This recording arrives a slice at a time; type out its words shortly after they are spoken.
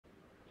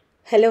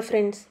Hello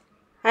friends,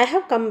 I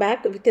have come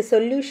back with a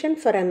solution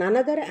for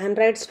another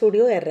Android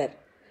Studio error.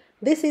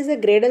 This is a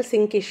Gradle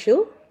sync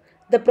issue.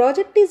 The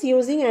project is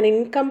using an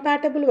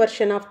incompatible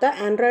version of the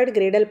Android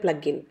Gradle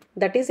plugin,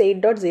 that is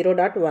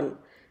 8.0.1.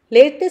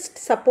 Latest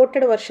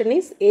supported version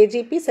is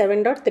AGP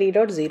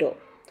 7.3.0.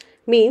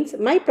 Means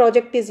my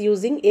project is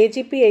using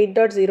AGP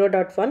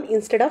 8.0.1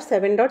 instead of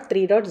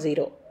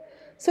 7.3.0.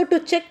 So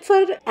to check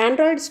for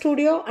Android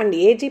Studio and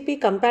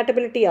AGP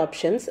compatibility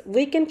options,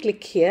 we can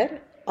click here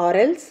or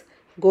else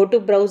go to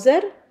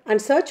browser and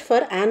search for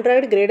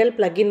Android Gradle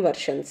plugin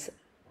versions.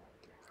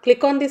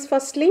 Click on this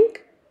first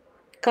link,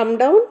 come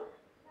down.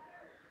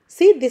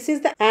 See, this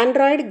is the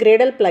Android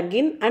Gradle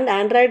plugin and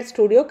Android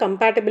Studio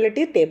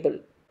compatibility table.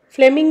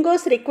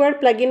 Flamingo's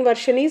required plugin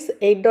version is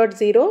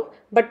 8.0,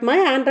 but my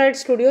Android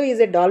Studio is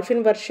a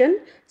Dolphin version,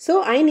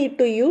 so I need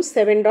to use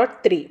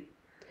 7.3.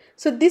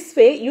 So this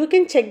way you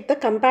can check the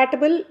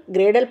compatible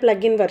Gradle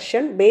plugin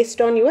version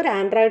based on your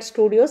Android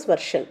Studio's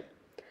version.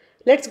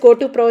 Let's go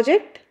to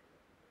project,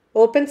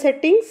 open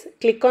settings,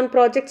 click on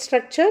project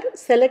structure,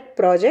 select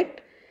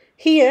project.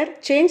 Here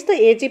change the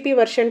AGP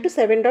version to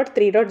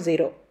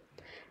 7.3.0.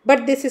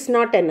 But this is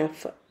not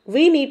enough.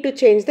 We need to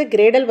change the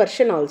Gradle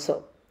version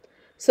also.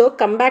 So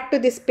come back to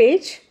this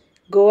page,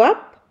 go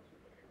up.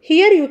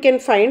 Here you can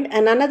find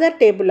another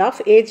table of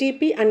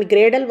AGP and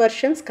Gradle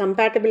versions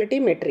compatibility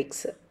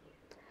metrics.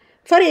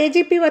 For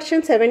AGP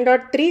version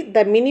 7.3,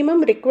 the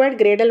minimum required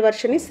Gradle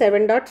version is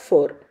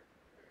 7.4.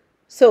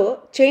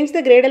 So change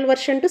the Gradle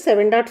version to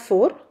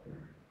 7.4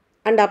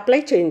 and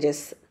apply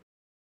changes.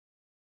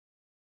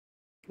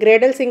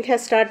 Gradle sync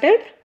has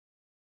started.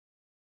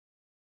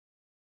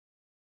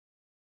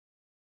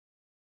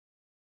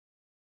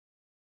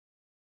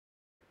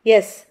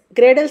 Yes,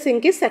 Gradle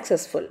sync is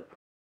successful.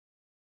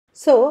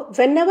 So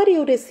whenever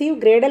you receive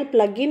Gradle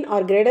plugin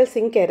or Gradle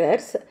sync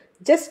errors,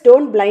 just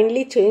don't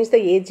blindly change the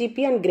AGP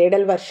and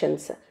Gradle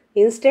versions.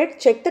 Instead,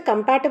 check the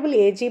compatible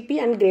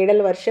AGP and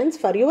Gradle versions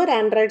for your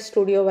Android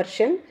Studio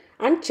version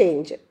and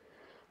change.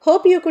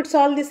 Hope you could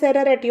solve this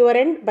error at your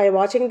end by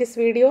watching this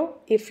video.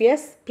 If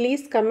yes,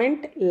 please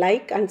comment,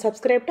 like and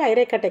subscribe to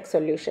iReka Tech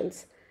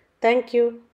Solutions. Thank you.